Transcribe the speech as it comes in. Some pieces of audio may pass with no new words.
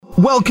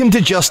Welcome to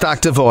Just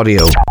Active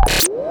Audio.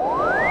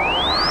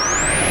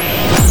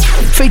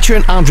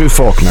 Featuring Andrew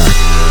Faulkner,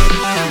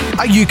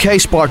 a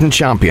UK Spartan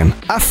champion,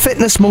 a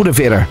fitness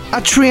motivator,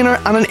 a trainer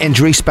and an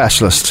injury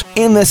specialist.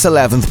 In this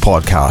 11th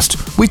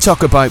podcast, we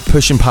talk about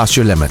pushing past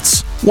your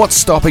limits, what's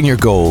stopping your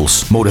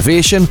goals,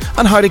 motivation,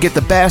 and how to get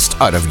the best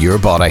out of your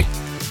body.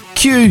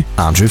 Cue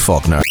Andrew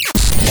Faulkner.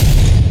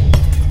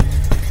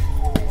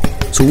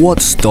 So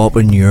what's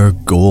stopping your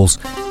goals?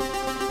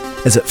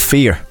 Is it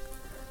fear?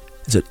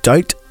 Is it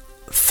doubt,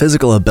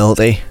 physical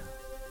ability,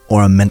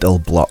 or a mental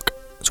block?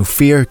 So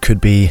fear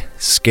could be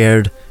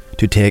scared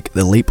to take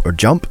the leap or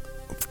jump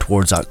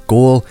towards that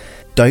goal.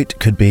 Doubt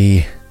could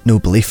be no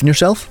belief in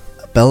yourself.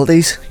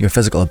 Abilities, your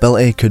physical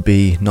ability could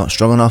be not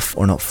strong enough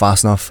or not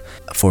fast enough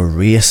for a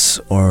race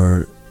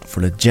or for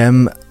the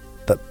gym.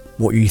 That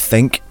what you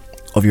think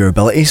of your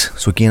abilities.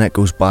 So again, it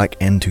goes back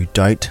into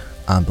doubt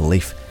and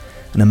belief.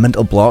 And a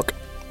mental block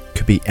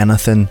could be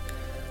anything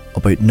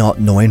about not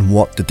knowing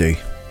what to do.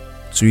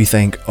 So you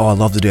think, oh, I'd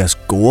love to do this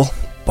goal,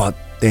 but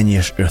then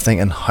you're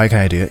thinking, how can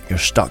I do it? You're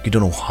stuck, you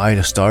don't know how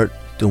to start,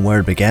 don't know where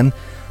to begin.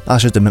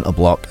 That's just a mental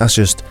block. That's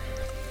just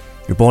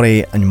your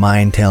body and your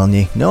mind telling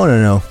you,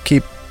 no,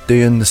 keep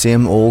doing the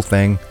same old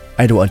thing.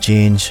 I don't want to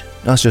change.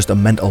 That's just a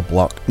mental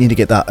block. You need to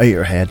get that out of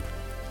your head.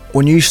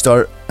 When you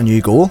start a new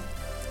goal,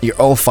 you're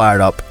all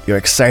fired up, you're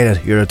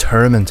excited, you're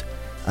determined,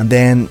 and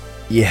then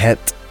you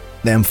hit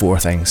them four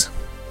things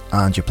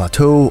and you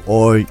plateau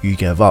or you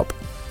give up.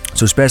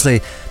 So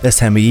especially this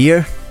time of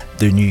year,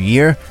 the new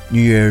year,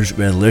 New Year's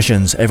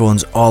resolutions,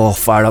 everyone's all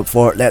fired up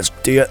for it. Let's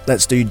do it.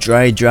 Let's do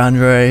dry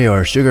January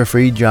or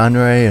sugar-free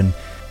January,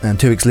 and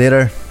 2 weeks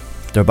later,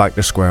 they're back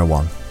to square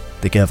one.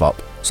 They give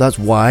up. So that's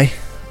why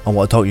I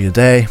want to talk to you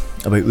today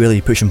about really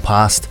pushing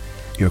past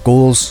your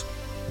goals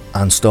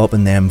and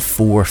stopping them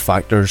four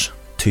factors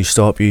to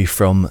stop you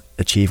from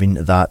achieving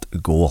that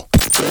goal.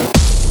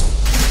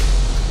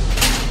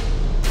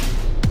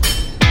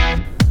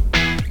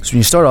 So when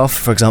you start off,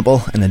 for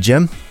example, in the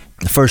gym,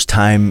 the first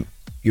time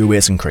your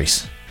weights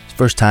increase.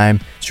 First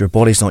time, so your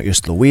body's not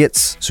used to the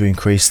weights, so you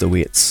increase the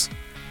weights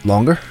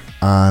longer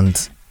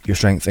and your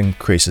strength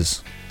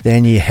increases.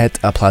 Then you hit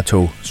a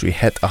plateau, so you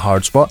hit a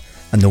hard spot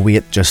and the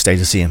weight just stays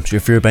the same. So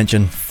if you're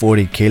benching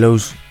 40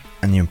 kilos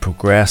and you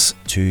progress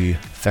to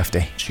 50,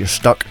 so you're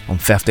stuck on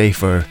 50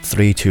 for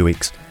 2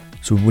 weeks.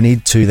 So we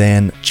need to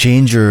then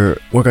change your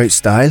workout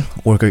style,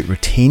 workout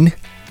routine,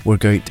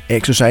 workout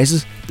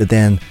exercises that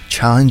then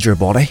challenge your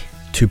body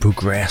to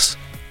progress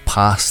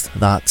past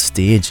that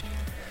stage.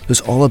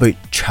 It's all about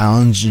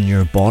challenging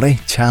your body,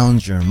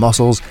 challenge your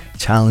muscles,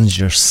 challenge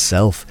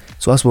yourself.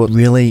 So that's what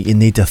really you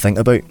need to think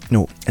about.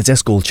 Is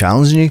this goal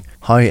challenging you?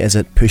 How is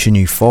it pushing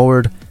you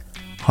forward?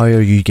 How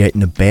are you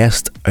getting the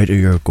best out of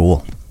your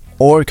goal?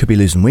 Or it could be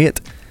losing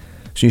weight.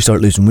 So you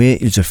start losing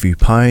weight, you lose a few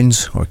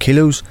pounds or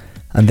kilos,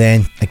 and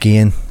then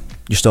again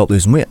you stop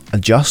losing weight.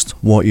 Adjust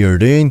what you're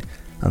doing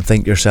and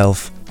think to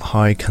yourself,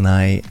 how can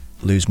I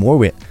lose more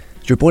weight?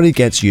 So your body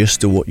gets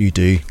used to what you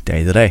do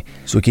day to day.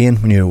 So again,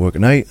 when you're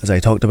working out, as I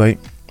talked about,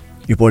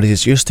 your body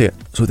gets used to it.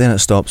 So then it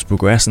stops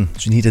progressing.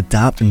 So you need to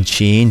adapt and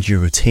change your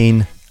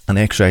routine and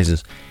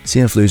exercises.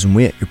 Same with losing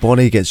weight. Your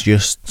body gets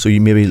used, so you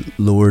maybe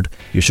lowered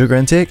your sugar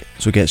intake,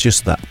 so it gets used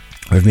to that.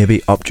 Or you've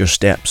maybe upped your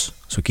steps.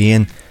 So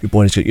again, your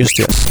body's got used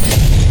to it.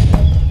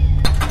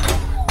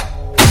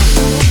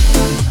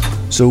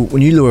 So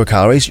when you lower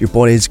calories, your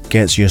body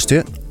gets used to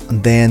it,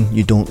 and then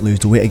you don't lose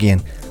the weight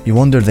again. You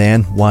wonder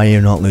then why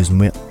you're not losing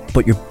weight.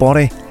 But your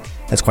body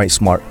is quite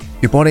smart.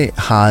 Your body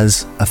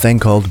has a thing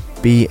called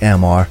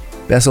BMR,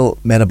 basal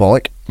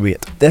metabolic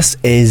rate. This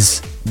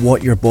is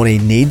what your body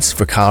needs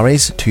for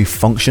calories to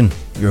function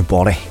your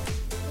body.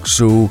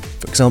 So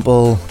for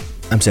example,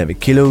 I'm 70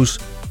 kilos,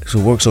 so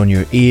it works on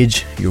your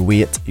age, your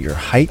weight, your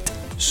height.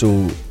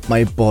 So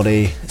my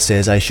body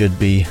says I should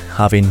be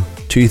having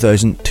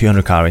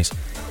 2,200 calories,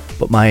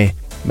 but my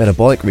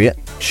metabolic rate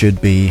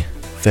should be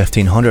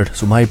 1,500.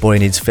 So my body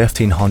needs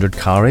 1,500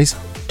 calories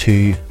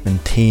to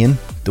maintain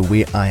the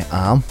weight I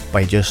am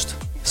by just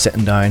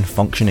sitting down,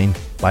 functioning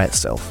by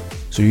itself.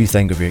 So you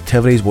think of your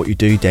activities, what you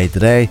do day to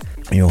day,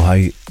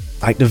 how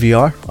active you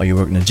are. Are you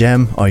working in the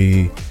gym? Are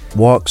you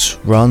walks,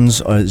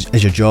 runs, or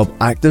is your job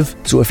active?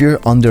 So if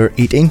you're under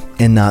eating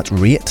in that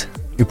rate,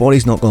 your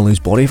body's not going to lose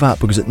body fat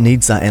because it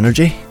needs that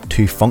energy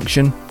to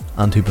function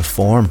and to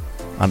perform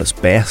at its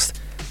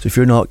best. So if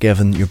you're not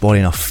giving your body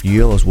enough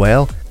fuel as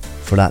well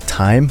for that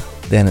time,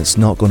 then it's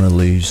not going to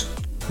lose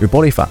your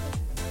body fat.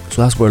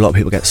 So that's where a lot of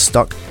people get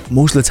stuck.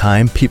 Most of the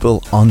time,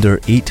 people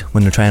undereat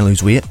when they're trying to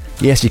lose weight.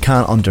 Yes, you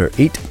can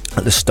undereat.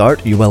 At the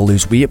start, you will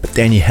lose weight, but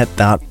then you hit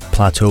that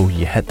plateau.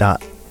 You hit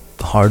that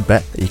hard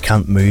bit that you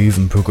can't move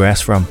and progress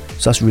from.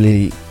 So that's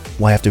really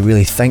why you have to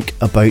really think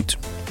about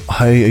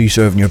how are you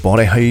serving your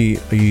body? How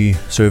are you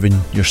serving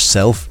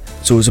yourself?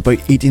 So it's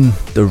about eating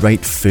the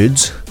right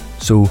foods.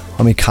 So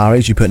how many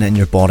calories you putting in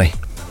your body?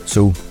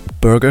 So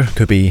burger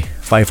could be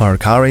 500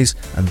 calories,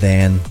 and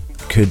then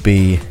could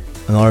be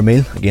another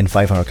meal, again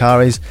 500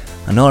 calories,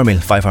 another meal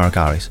 500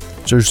 calories.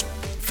 So there's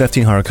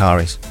 1,500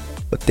 calories.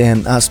 But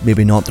then that's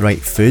maybe not the right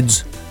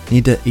foods You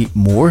need to eat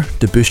more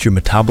to boost your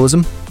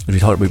metabolism, as we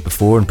talked about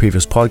before in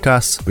previous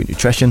podcasts about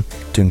nutrition,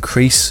 to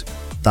increase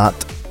that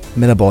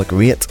metabolic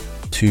rate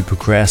to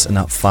progress in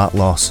that fat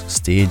loss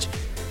stage.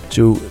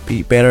 So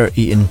be better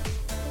eating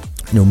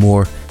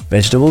more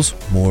vegetables,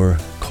 more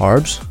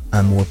carbs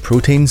and more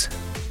proteins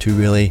to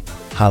really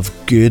have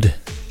good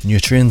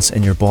nutrients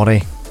in your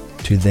body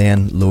to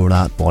then lower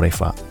that body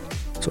fat.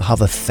 So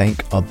have a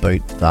think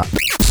about that.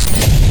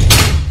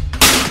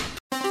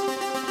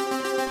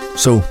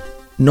 So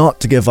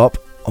not to give up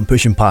on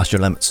pushing past your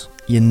limits.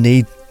 You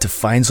need to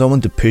find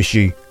someone to push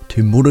you,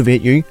 to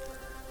motivate you,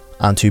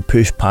 and to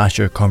push past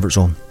your comfort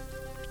zone.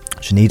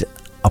 So you need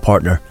a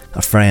partner,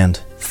 a friend,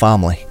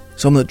 family,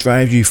 someone that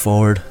drives you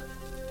forward,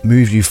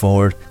 moves you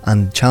forward,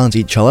 and challenge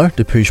each other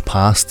to push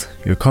past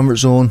your comfort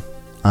zone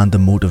and to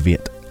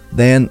motivate.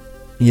 Then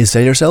you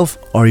say to yourself,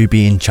 are you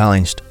being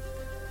challenged?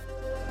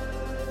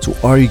 So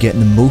are you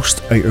getting the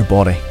most out of your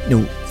body?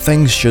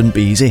 Things shouldn't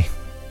be easy.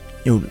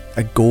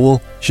 A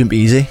goal shouldn't be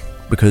easy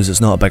because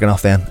it's not big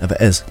enough then if it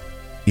is.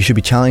 You should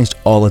be challenged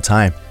all the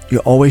time. You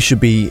always should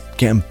be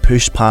getting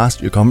pushed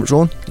past your comfort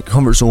zone. The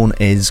comfort zone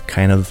is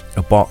kind of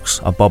a box,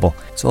 a bubble.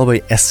 It's all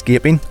about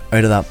escaping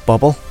out of that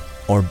bubble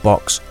or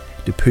box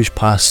to push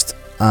past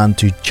and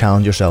to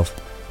challenge yourself.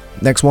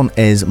 Next one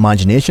is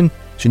imagination.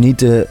 So you need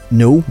to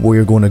know where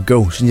you're going to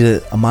go. So you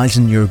need to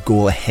imagine your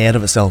goal ahead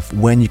of itself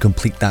when you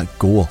complete that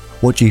goal.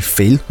 What do you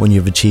feel when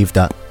you've achieved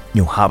that?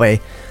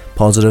 Happy,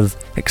 positive,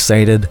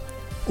 excited,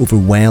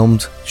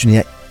 overwhelmed. So you need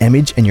an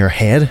image in your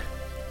head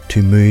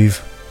to move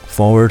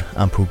forward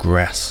and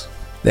progress.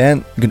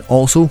 Then you can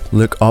also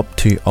look up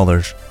to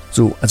others.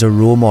 So as a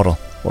role model,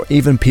 or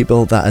even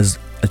people that has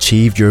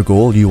achieved your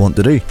goal you want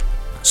to do.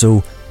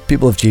 So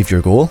people have achieved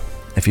your goal.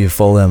 If you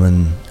follow them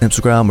on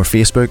Instagram or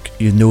Facebook,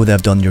 you know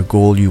they've done your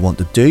goal you want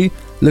to do.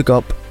 Look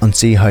up and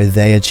see how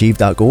they achieved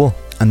that goal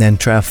and then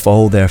try to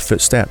follow their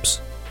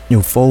footsteps.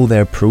 Follow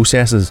their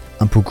processes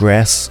and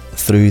progress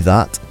through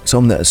that.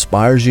 Something that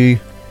inspires you,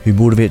 who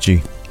motivates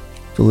you.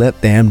 So let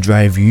them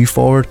drive you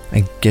forward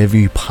and give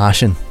you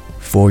passion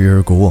for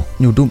your goal.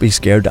 Don't be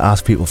scared to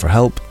ask people for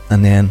help,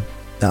 and then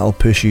that'll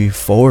push you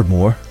forward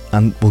more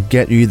and will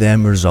get you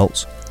them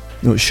results.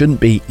 It shouldn't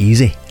be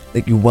easy.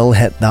 You will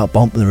hit that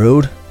bump in the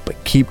road,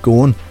 but keep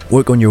going.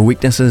 Work on your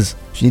weaknesses.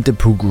 You need to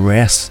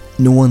progress.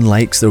 No one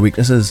likes their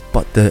weaknesses,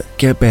 but to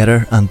get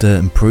better and to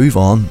improve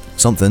on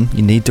something,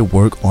 you need to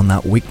work on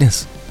that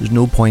weakness. There's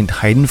no point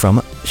hiding from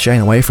it,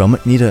 shying away from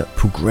it. You need to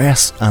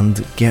progress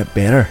and get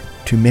better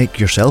to make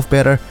yourself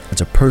better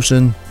as a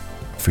person,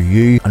 for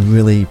you, and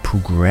really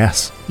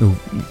progress.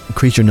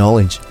 Increase your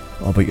knowledge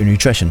about your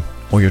nutrition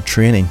or your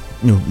training.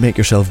 Make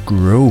yourself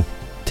grow.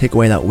 Take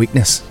away that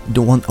weakness. You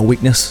don't want a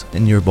weakness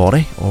in your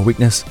body or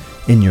weakness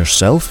in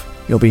yourself.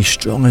 You'll be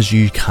strong as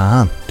you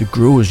can, to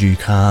grow as you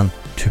can,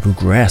 to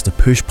progress, to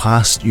push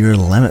past your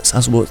limits.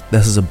 That's what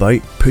this is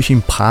about.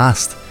 Pushing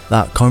past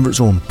that comfort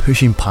zone,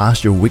 pushing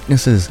past your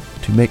weaknesses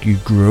to make you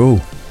grow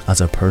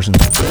as a person.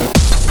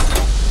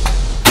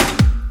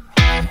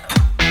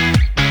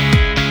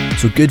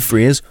 So a good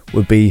phrase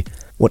would be,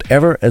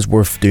 whatever is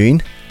worth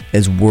doing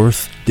is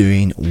worth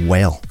doing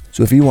well.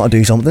 So if you want to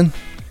do something,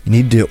 you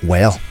need to do it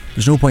well.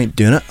 There's no point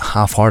doing it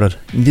half-hearted.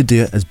 You need to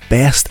do it as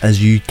best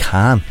as you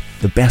can,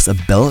 the best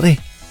ability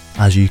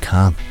as you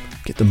can.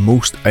 Get the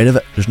most out of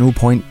it. There's no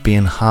point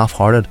being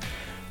half-hearted,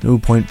 no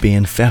point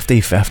being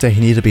 50-50.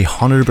 You need to be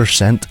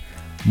 100%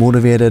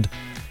 motivated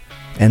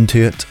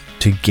into it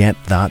to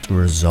get that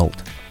result.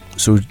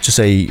 So just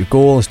say your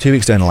goal is 2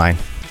 weeks down the line.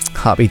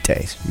 Happy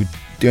days. You're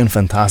doing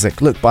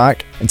fantastic. Look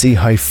back and see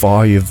how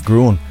far you've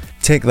grown.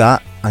 Take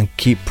that and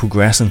keep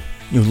progressing.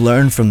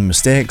 Learn from the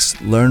mistakes,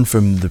 learn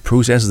from the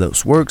processes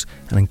that's worked,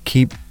 and then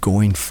keep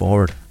going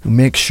forward.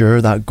 Make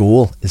sure that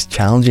goal is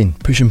challenging,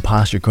 pushing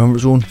past your comfort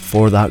zone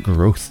for that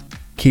growth.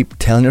 Keep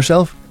telling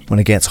yourself, when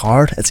it gets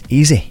hard, it's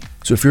easy.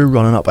 So if you're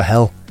running up a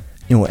hill,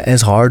 it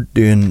is hard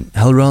doing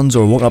hill runs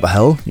or walking up a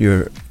hill.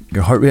 Your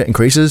heart rate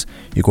increases,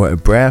 you go out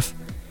of breath.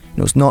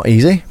 It's not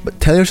easy, but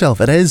tell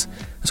yourself it is.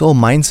 It's all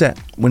mindset.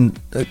 When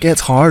it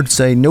gets hard,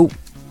 say, nope,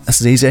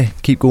 this is easy,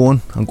 keep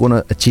going, I'm going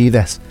to achieve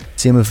this.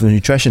 Same with the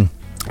nutrition.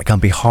 It can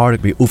be hard, it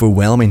can be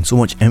overwhelming, so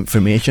much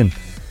information.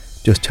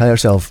 Just tell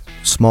yourself,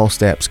 small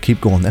steps, keep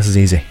going, this is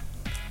easy.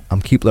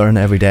 Keep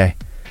learning every day.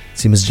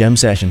 Same as gym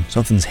session,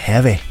 something's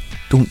heavy.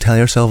 Don't tell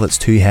yourself it's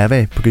too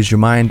heavy, because your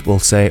mind will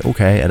say,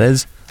 okay, it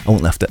is, I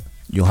won't lift it.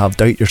 You'll have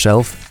doubt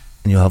yourself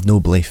and you'll have no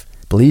belief.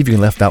 Believe you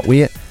can lift that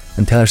weight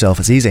and tell yourself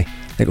it's easy.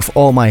 With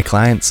all my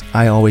clients,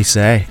 I always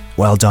say,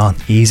 well done,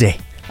 easy.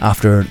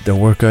 After their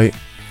workout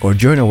or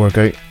during a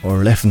workout or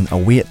lifting a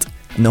weight,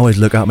 and they always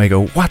look at me and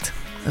go, what?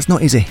 It's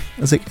not easy.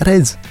 I was like, it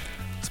is.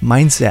 It's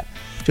mindset.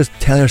 Just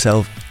tell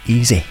yourself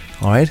easy.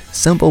 Alright?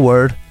 Simple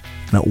word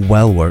and it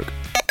will work.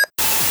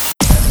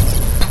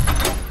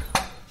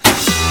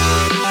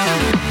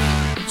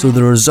 So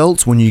the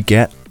results when you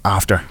get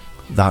after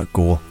that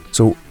goal.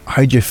 So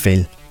how do you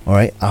feel?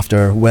 Alright,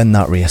 after winning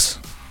that race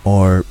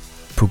or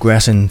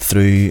progressing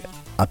through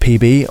a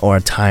PB or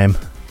a time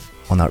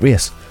on that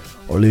race,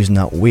 or losing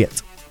that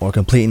weight, or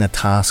completing a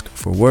task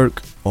for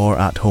work, or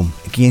at home.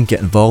 Again, get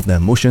involved in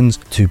emotions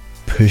to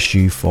push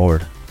you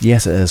forward.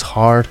 Yes, it is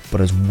hard,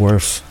 but it's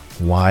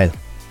worthwhile.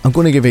 I'm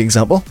going to give you an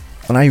example.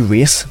 When I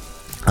race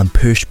and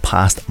push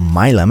past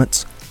my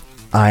limits,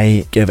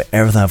 I give it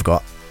everything I've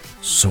got.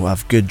 So I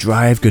have good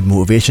drive, good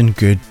motivation,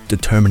 good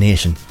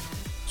determination.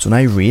 So when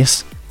I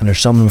race and there's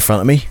someone in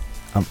front of me,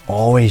 I'm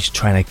always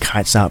trying to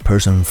catch that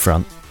person in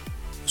front.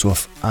 So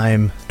if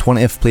I'm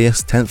 20th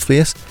place, 10th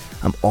place,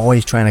 I'm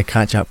always trying to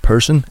catch that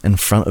person in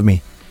front of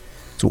me.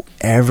 So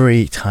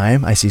every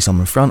time I see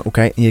someone in front,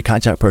 okay, I need to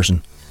catch that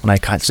person. When I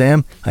catch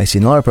them, I see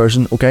another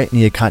person, okay, I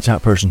need to catch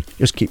that person.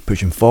 Just keep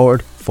pushing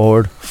forward,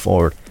 forward,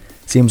 forward.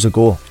 Same as a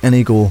goal.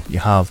 Any goal you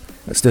have,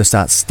 it's just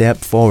that step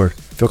forward.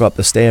 If you look up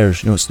the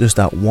stairs, it's just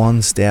that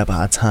one step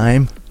at a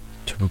time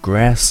to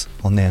progress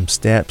on them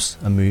steps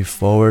and move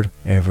forward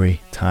every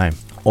time.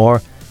 Or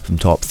from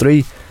top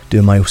 3,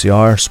 doing my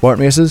OCR sport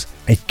races,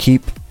 I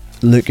keep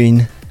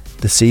looking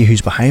to see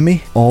who's behind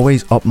me,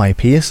 always up my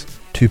pace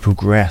to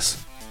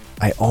progress.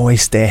 I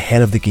always stay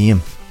ahead of the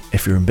game.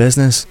 If you're in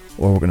business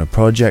or working a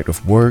project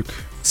of work,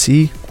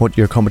 see what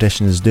your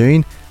competition is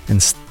doing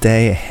and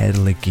stay ahead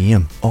of the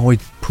game. Always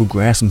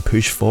progress and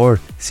push forward.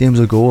 Same as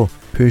a goal.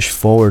 Push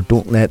forward.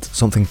 Don't let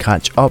something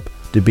catch up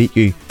to beat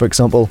you. For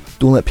example,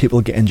 don't let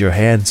people get into your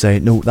head and say,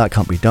 no, that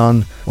can't be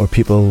done, or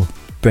people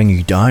bring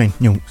you down.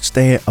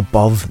 Stay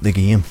above the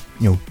game.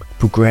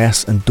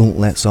 Progress and don't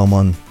let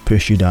someone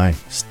push you down.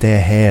 Stay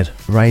ahead.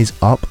 Rise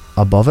up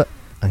above it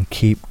and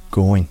keep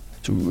going.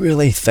 So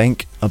really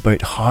think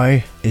about how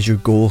is your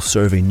goal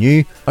serving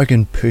you? How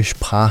can push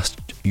past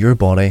your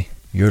body,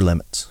 your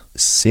limits.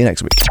 See you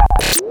next week.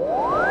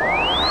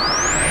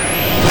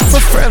 For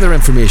further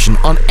information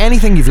on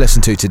anything you've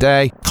listened to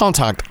today,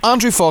 contact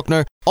Andrew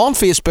Faulkner on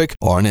Facebook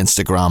or on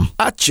Instagram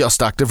at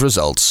Just Active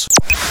Results.